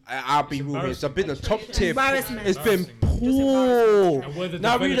been. I'll be real. It's been a top tier. Embarrassment. It's been poor. And we're the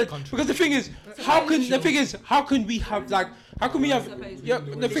Now developed really, countries. because the thing is, how can we have like? How can we have? Yeah,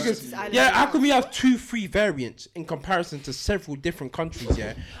 the thing is, yeah. How can we have 2-3 variants in comparison to several different countries?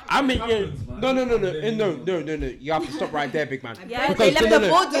 Yeah, I mean, yeah, no. You have to stop right there, big man. Yeah, they left the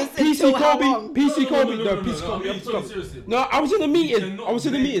borders until how long? PC Kobe, no, PC Kobe. You have to stop. No, I was in a meeting.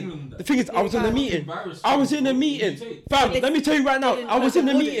 The thing is, I was in a meeting. Fam, let me tell you right now. I was in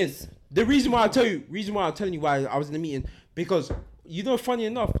the meeting. The reason why I'm telling you why I was in the meeting, because funny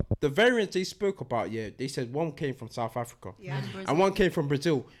enough, the variants they spoke about, they said one came from South Africa, and one came from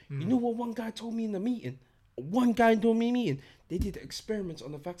Brazil. You know what one guy told me in the meeting? They did experiments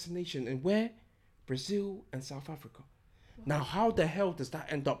on the vaccination in where? Brazil and South Africa. Now, how the hell does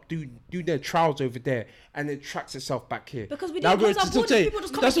that end up do their trials over there and it tracks itself back here? Because we Now, didn't close our that's what I'm borders, saying. people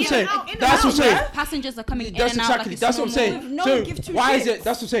just That's what I'm saying. coming in and out, in and That's what I'm out, saying. bruh. Passengers are coming in That's and out. exactly. Like it's That's what I'm normal. saying. With no So give two why is shits. it?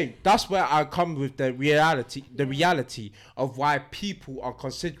 That's what I'm saying. That's where I come with the reality of why people are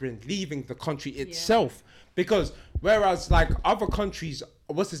considering leaving the country itself. Because whereas like other countries,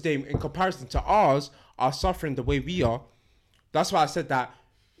 what's his name, in comparison to ours, are suffering the way we are. That's why I said that.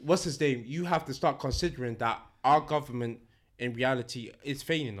 What's his name? You have to start considering that our government, in reality, is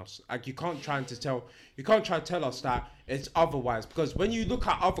failing us. Like you can't try to tell us that it's otherwise. Because when you look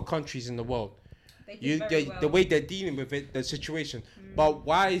at other countries in the world, the way they're dealing with it, the situation. But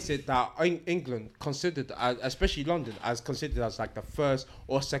why is it that England considered, especially London, as considered as like the first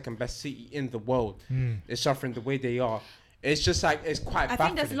or second best city in the world, is suffering the way they are? It's just like it's quite. I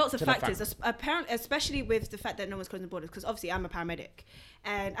think there's lots of to the factors, especially with the fact that no one's closing the borders. Because obviously I'm a paramedic,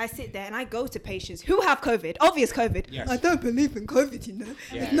 and I sit there and I go to patients who have COVID, obvious COVID. Yes. I don't believe in COVID,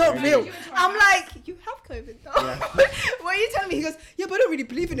 Yeah, it's not yeah, real. yeah. I'm like, you have COVID though. What are you telling me? He goes, yeah, but I don't really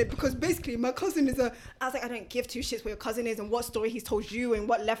believe in it because basically my cousin is a. I was like, I don't give two shits what your cousin is and what story he's told you and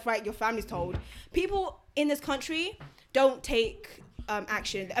what left, right your family's told. People in this country don't take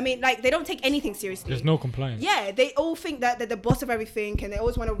action. I mean, like they don't take anything seriously. There's no compliance. Yeah, they all think that they're the boss of everything, and they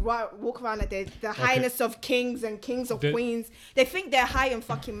always want to walk around like they're the highness of kings and kings of queens. They think they're high and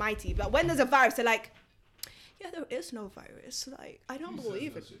fucking mighty, but when there's a virus, they're like, yeah, there is no virus. Like, I don't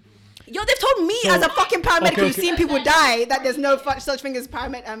believe it. Yo, they've told me as a fucking paramedic who's seen people die that there's no such thing as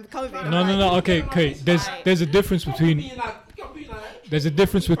COVID. I'm No. like, Okay. There's a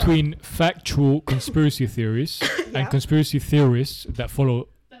difference between factual conspiracy theories and conspiracy theorists that follow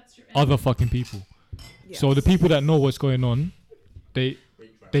other fucking people. So the people that know what's going on, they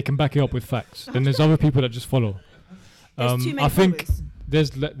can back it up with facts. Then there's other people that just follow. There's too many I think followers.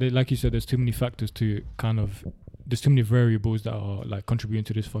 there's like you said, there's too many factors to there's too many variables that are like contributing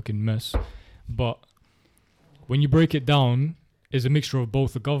to this fucking mess. But when you break it down, it's a mixture of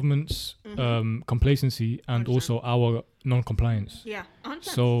both the government's complacency and 100%. also our non-compliance. Yeah, 100%.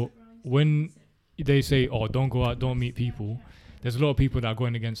 So when they say, "Oh, don't go out, don't meet people," there's a lot of people that are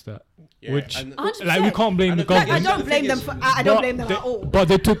going against that. Yeah, Which, and- like, we can't blame the government. I don't blame them. I don't blame them at all. But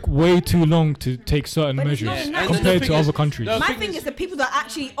they took way too long to take certain But it's measures not enough. compared to other countries. My thing is the people that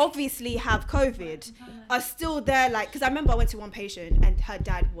actually obviously have COVID are still there. Like, because I remember I went to one patient and her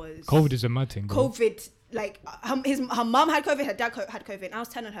dad was COVID is a mad thing, bro. COVID. Like her mum had COVID, her dad had COVID. And I was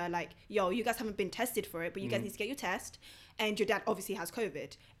telling her like, yo, you guys haven't been tested for it, but you guys need to get your test. And your dad obviously has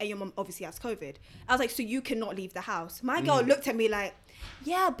COVID, and your mum obviously has COVID. I was like, so you cannot leave the house. My girl looked at me like,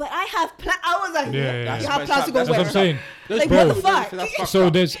 yeah, but I have I was like, Yeah. you have plans to go That's what where? I'm saying. Like, Bro, what the fuck? So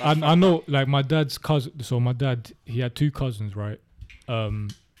there's, I know, like my dad's cousin. So my dad, he had 2 cousins, right?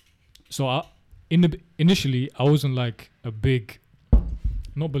 So initially I wasn't like a big,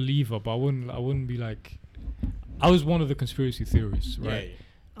 not believer, but I wouldn't be like, I was one of the conspiracy theorists, right? Yeah.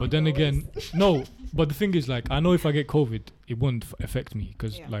 But then again, no. But the thing is, like, I know if I get COVID, it won't affect me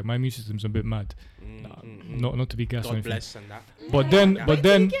because like my immune system's a bit mad. Not to be gas or God anything. bless and that. But then, Wait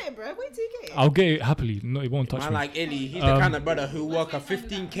till you get it, bro. Wait till you get it. I'll get it happily. No, it won't touch Man me. like Illy, he's the kind of brother who work a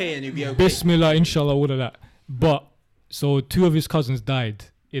 15k and he'll be okay. Bismillah, inshallah, all of that. But so 2 of his cousins died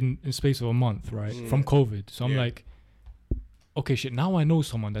in space of a month, right, from COVID. So I'm like, okay, shit. Now I know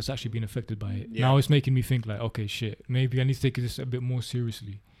someone that's actually been affected by it. Yeah. Now it's making me think like, okay, shit. Maybe I need to take this a bit more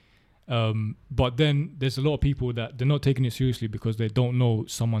seriously. But then there's a lot of people that they're not taking it seriously because they don't know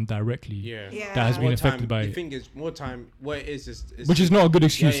someone directly that has been affected by the it. thing is, more time, what it is Which is not a good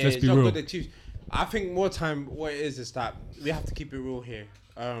excuse, let's it's be not real. Good excuse. I think more time, what it is that we have to keep it real here.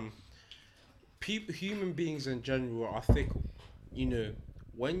 Human beings in general are fickle. You know,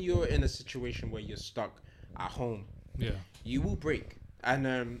 when you're in a situation where you're stuck at home, you will break. And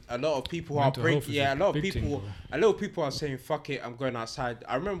a lot of people Mental are health breaking. is Yeah, a a lot of big thing, people. bro. A lot of people are saying, "Fuck it, I'm going outside."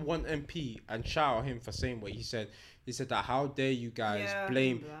 I remember one MP, and shout out him for saying what he said. He said that how dare you guys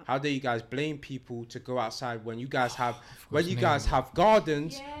blame? How dare you guys blame people to go outside when you guys have have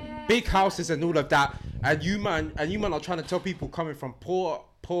gardens, big houses, and all of that, and you man are trying to tell people coming from poor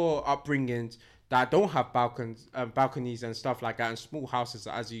upbringings that don't have balconies and stuff like that, and small houses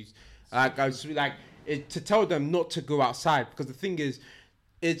to tell them not to go outside, because the thing is,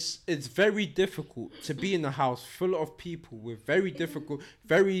 it's very difficult to be in a house full of people with very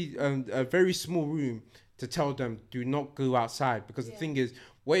small room to tell them do not go outside, because the thing is,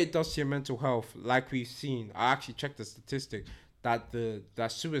 what it does to your mental health, like we've seen, I actually checked the statistic that the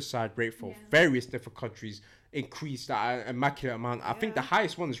suicide rate for various different countries increased at an immaculate amount. I think the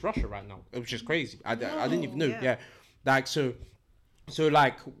highest one is Russia right now, which is crazy. I didn't even know. So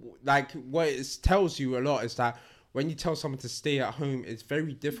like what it tells you a lot is that when you tell someone to stay at home, it's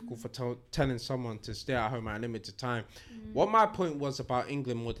very difficult for telling someone to stay at home at a limited time. What my point was about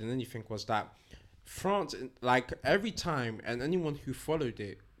England more than anything was that France, like every time, and anyone who followed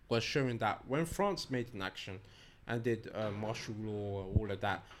it was showing that when France made an action and did martial law, all of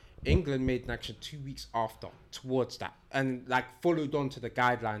that, England made an action 2 weeks after towards that, and like followed on to the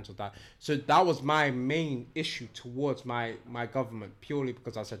guidelines of that. So that was my main issue towards my government, purely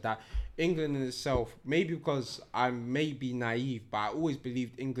because I said that England in itself, maybe because I may be naive, but I always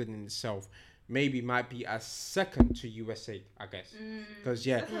believed England in itself maybe might be a second to USA, I guess. Because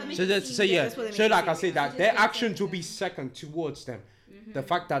so like I say that their actions will be second towards them. The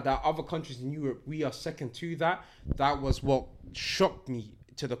fact that there are other countries in Europe, we are second to that was what shocked me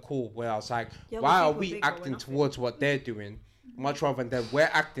to the core, where I was like, why are we acting towards what they're doing much rather than we're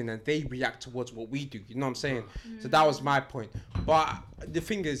acting and they react towards what we do? You know what I'm saying? So that was my point. But the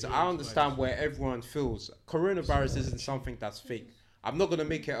thing is, I understand where everyone feels coronavirus isn't something that's fake. I'm not gonna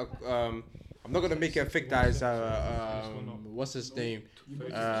make it a fake that is what's his name?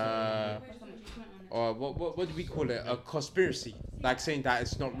 Or what do we call it? A conspiracy, like saying that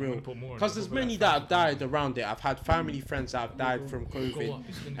it's not real. Because there's many that have died around it. I've had family friends that have died from COVID,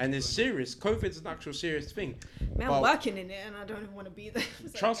 and it's serious. COVID's an actual serious thing. Man, I'm working in it, and I don't even want to be there.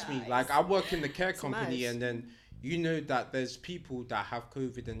 Trust me, like I work in the care company, and then you know that there's people that have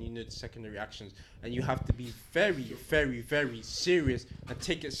COVID, and you know the secondary actions, and you have to be very, very, very serious and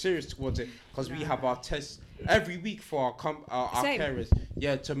take it serious towards it, because we have our tests every week for our carers,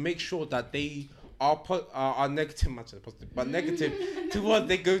 to make sure that they are negative, but negative to what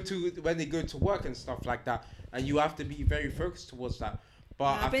they go to when they go to work and stuff like that, and you have to be very focused towards that.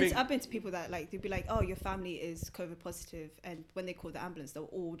 But I've been to people that like they'd be like, oh, your family is COVID positive, and when they call the ambulance, they'll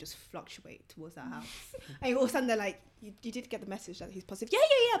all just fluctuate towards that house, and all of a sudden they're like, you did get the message that he's positive,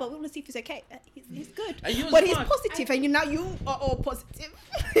 yeah, but we want to see if he's okay. He's good, but he's positive, and you are all positive.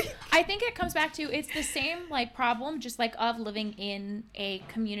 I think it comes back to, it's the same like problem, just like of living in a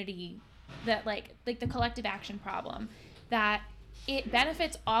community that like the collective action problem, that it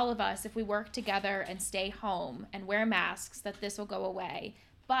benefits all of us if we work together and stay home and wear masks, that this will go away.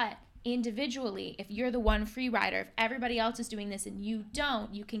 But individually, if you're the one free rider, if everybody else is doing this and you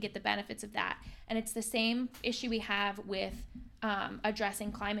don't, you can get the benefits of that. And it's the same issue we have with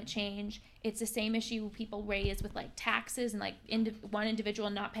addressing climate change. It's the same issue people raise with like taxes, and like one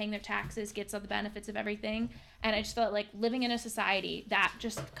individual not paying their taxes gets all the benefits of everything. And I just felt like living in a society that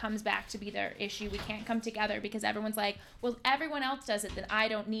just comes back to be their issue. We can't come together because everyone's like, well, everyone else does it, then I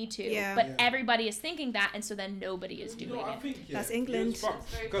don't need to. Yeah. But everybody is thinking that, and so then nobody is doing it. That's England.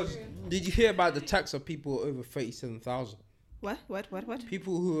 Because did you hear about the tax of people over 37,000? What?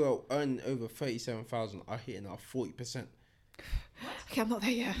 People who are earning over 37,000 are hitting our 40%. Okay, I'm not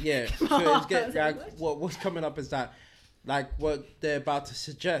there yet. Yeah. So it's get, like, what's coming up is that, like, what they're about to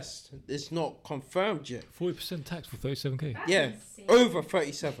suggest is not confirmed yet. 40% tax for 37k. Yeah, over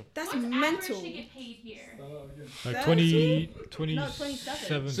 37. That's mental. Get paid here. Like 30? 27, No,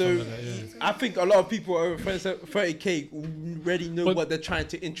 27. So something like that, yeah. I think a lot of people over 30k already know But- what they're trying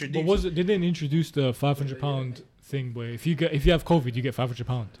to introduce. But they didn't introduce the £500 thing where if you have COVID, you get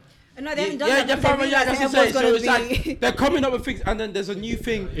 £500. No, they haven't done yeah, that. yeah, because they that's realised what I'm saying. everyone's So gonna it's be- like they're coming up with things, and then there's a new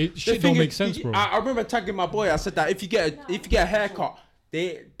thing. It The shit thing don't make is, sense, bro. I remember tagging my boy. I said that if you get a haircut,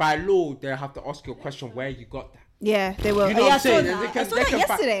 they by law they have to ask you a question where you got that. Yeah, they will. You know Oh, what yeah, I'm saying? I saw that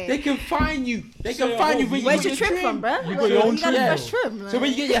yesterday. They can fine you. They can fine you when Where's you your get trim from, bruh? You got your own You got a trim, fresh bro. trim. So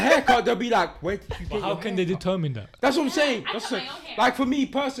when you get your haircut, they'll be like, "Where did you get But your how can they determine that? That's what I'm saying. I That's got it. my own hair. Like for me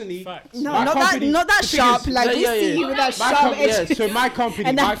personally, Facts. No, my not company- that the thing sharp. is- Like we see you with that my sharp yeah, edge. so my company,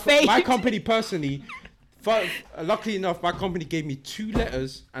 and that fade. my company personally, luckily enough, my company gave me 2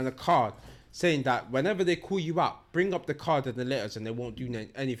 letters and a card saying that whenever they call you up, bring up the card and the letters, and they won't do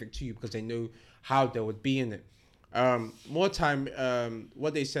anything to you because they know how they would be in it. More time,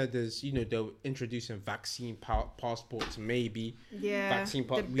 what they said is, they're introducing vaccine passports, maybe. Yeah, Vaccine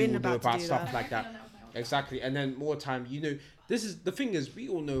they've we been will know about to about do stuff that. like that. Exactly. And then more time, this is the thing is we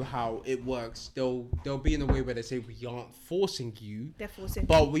all know how it works. They'll be in a way where they say we aren't forcing you, They're forcing.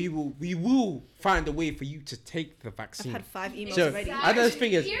 but we will find a way for you to take the I've vaccine. had 5 emails So, already. I know the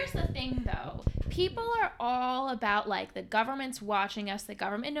thing is, Here's the thing, though. People are all about, like, the government's watching us. The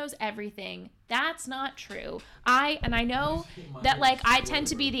government knows everything. That's not true. I know that, like, I tend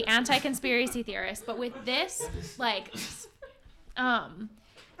to be the anti-conspiracy theorist, but with this, like,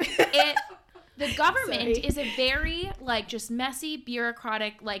 the government is a very, like, just messy,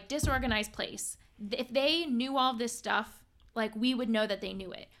 bureaucratic, like, disorganized place. If they knew all this stuff, like, we would know that they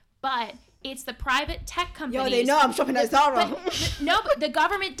knew it. But it's the private tech companies. Yo, they know I'm shopping at Zara. But the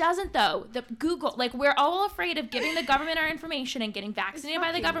government doesn't, though. The Google, like, we're all afraid of giving the government our information and getting vaccinated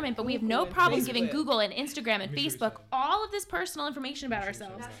by the government, but we have no problem giving Google and Instagram and Facebook all of this personal information about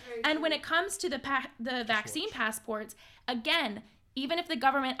ourselves. And when it comes to the vaccine passports, again, even if the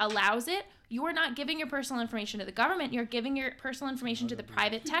government allows it, you're not giving your personal information to the government. You're giving your personal information to the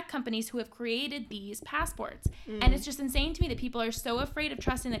private tech companies who have created these passports. And it's just insane to me that people are so afraid of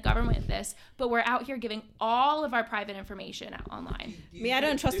trusting the government with this, but we're out here giving all of our private information out online. Me, I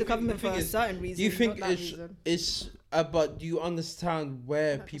don't trust the government for thing a is, certain reason. do you think not that reason. it's but do you understand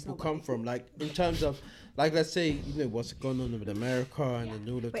where people come from? Like in terms of, like, let's say, what's going on with America and then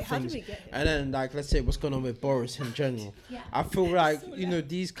all of the Wait, how did things. we get here? And then, like, let's say what's going on with Boris in general. I feel like,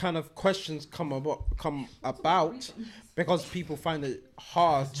 these kind of questions come about because people find it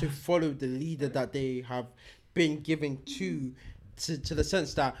hard to follow the leader that they have been given to the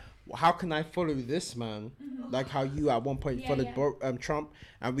sense that, how can I follow this man? Like how you at one point followed Trump,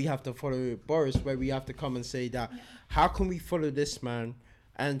 and we have to follow Boris, where we have to come and say that, how can we follow this man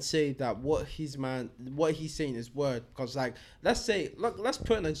and say that what he's saying is word? Because, like, let's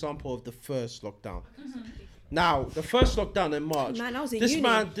put an example of the first lockdown. Now, the first lockdown in March, Man, I was in this uni.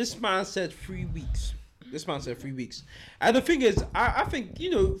 man said 3 weeks. And the thing is, I think,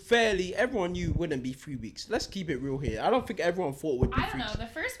 fairly, everyone knew it wouldn't be 3 weeks. Let's keep it real here. I don't think everyone thought it would be I don't 3 know. weeks. The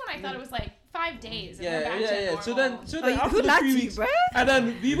first one I thought it was like 5 days. And we're Yeah. back to So normal. then after who the liked 3 you, weeks, bruh? and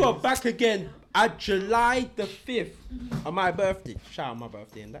then we were back again at July the 5th on my birthday. Shout out my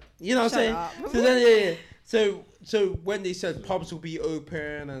birthday and that. You know what I'm saying? up. So then, So when they said pubs will be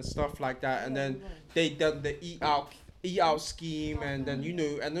open and stuff like that, and then they done the eat out scheme, and then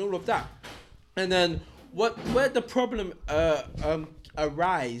and all of that, and then where the problem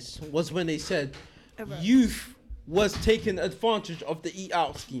arise was when they said youth was taking advantage of the eat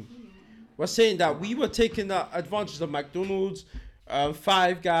out scheme. We're saying that we were taking advantage of McDonald's,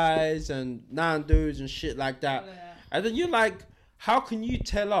 Five Guys, and Nando's and shit like that. And then you're like, how can you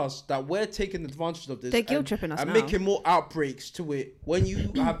tell us that we're taking advantage of this? They're guilt tripping us and now. making more outbreaks to it when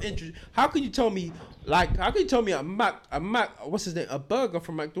you have interest. How can you tell me, like, how can you tell me what's his name? A burger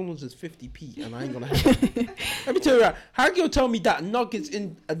from McDonald's is 50p and I ain't gonna have it. Let me tell you that. How can you tell me that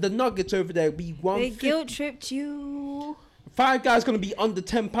the nuggets over there be 150? They guilt tripped you. Five Guys gonna be under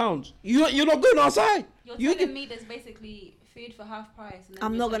 £10. You're not going outside. You're telling me there's basically food for half price. And then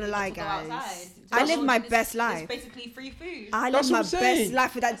I'm you're not telling gonna me to lie, go guys. outside. I live my It's- best life. It's basically free food. I That's live my what I'm saying. best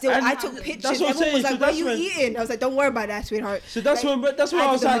life with that deal. And I took pictures. that's what I'm Everyone was saying. So like, "Where are that's you when- eating?" I was like, "Don't worry about that, sweetheart." So that's Like, when I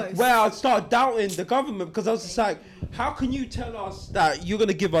I was did the like, most. where I started doubting the government because I was just like, how can you tell us that you're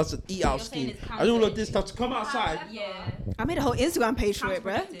gonna give us an eat out you're saying scheme it's and all of this stuff to come outside? Yeah. I made a whole Instagram page for it,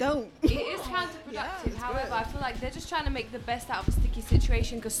 bruh. Counterproductive. Don't. It is counterproductive. However, I feel like they're just trying to make the best out of a sticky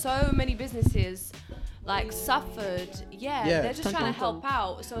situation because so many businesses like suffered. Yeah, Yeah. they're just trying to help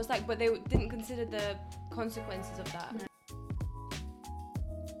out. So it's like, but they didn't consider the consequences of that.